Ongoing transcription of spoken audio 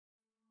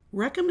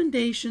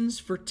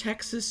Recommendations for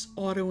Texas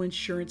auto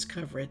insurance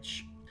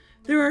coverage.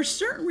 There are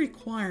certain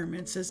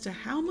requirements as to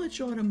how much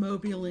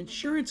automobile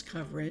insurance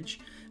coverage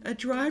a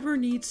driver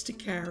needs to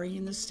carry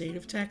in the state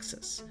of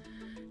Texas.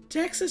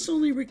 Texas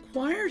only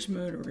requires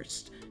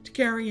motorists to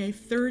carry a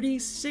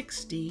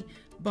 30/60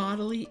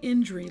 bodily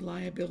injury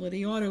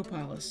liability auto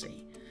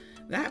policy.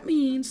 That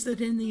means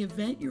that in the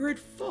event you're at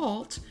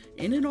fault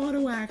in an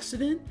auto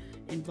accident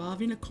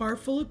involving a car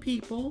full of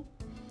people,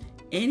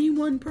 any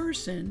one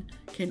person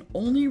can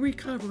only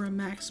recover a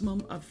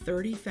maximum of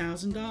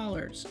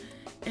 $30,000,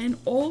 and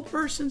all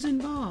persons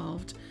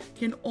involved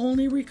can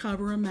only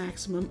recover a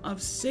maximum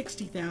of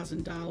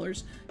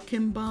 $60,000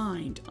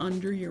 combined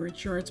under your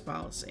insurance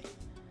policy.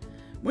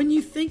 When you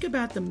think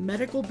about the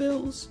medical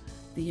bills,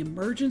 the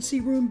emergency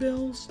room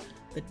bills,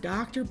 the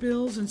doctor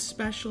bills and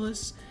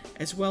specialists,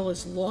 as well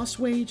as lost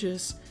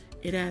wages,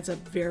 it adds up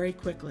very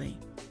quickly.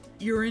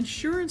 Your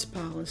insurance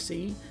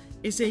policy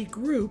is a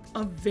group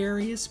of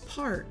various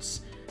parts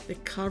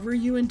that cover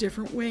you in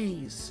different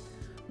ways.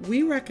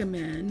 We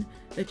recommend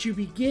that you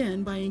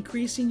begin by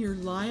increasing your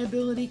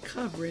liability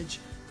coverage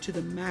to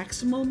the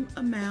maximum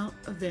amount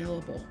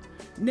available.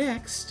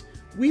 Next,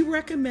 we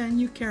recommend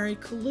you carry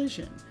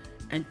collision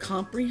and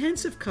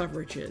comprehensive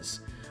coverages,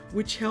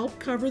 which help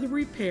cover the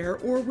repair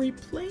or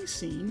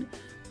replacing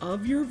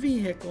of your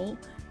vehicle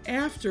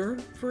after,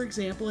 for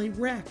example, a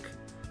wreck,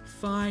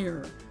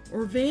 fire,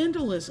 or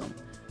vandalism,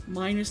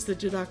 minus the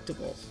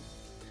deductibles.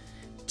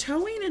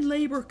 Towing and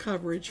labor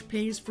coverage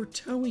pays for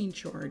towing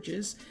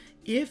charges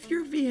if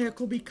your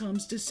vehicle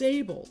becomes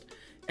disabled,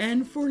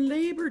 and for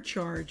labor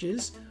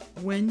charges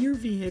when your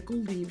vehicle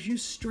leaves you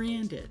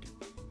stranded.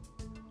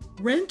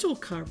 Rental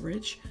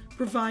coverage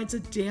provides a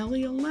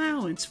daily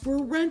allowance for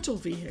a rental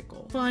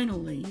vehicle.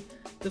 Finally,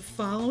 the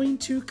following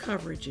two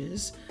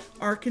coverages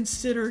are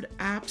considered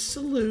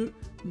absolute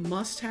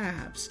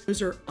must-haves.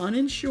 Those are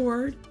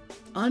uninsured,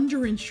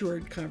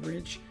 underinsured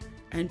coverage,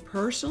 and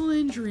personal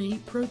injury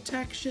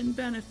protection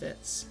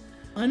benefits.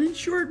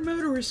 Uninsured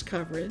motorist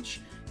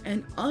coverage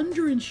and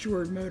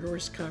underinsured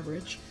motorist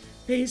coverage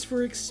pays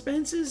for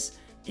expenses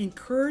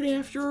incurred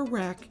after a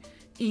wreck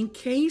in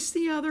case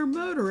the other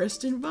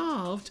motorist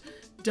involved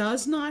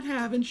does not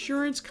have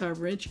insurance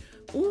coverage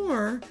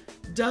or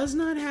does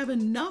not have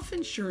enough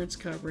insurance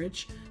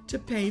coverage to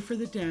pay for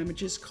the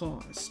damages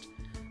caused.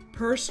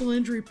 Personal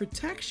injury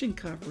protection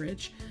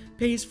coverage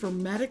pays for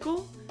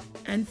medical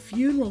and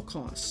funeral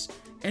costs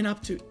and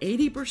up to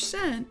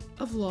 80%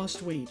 of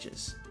lost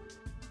wages.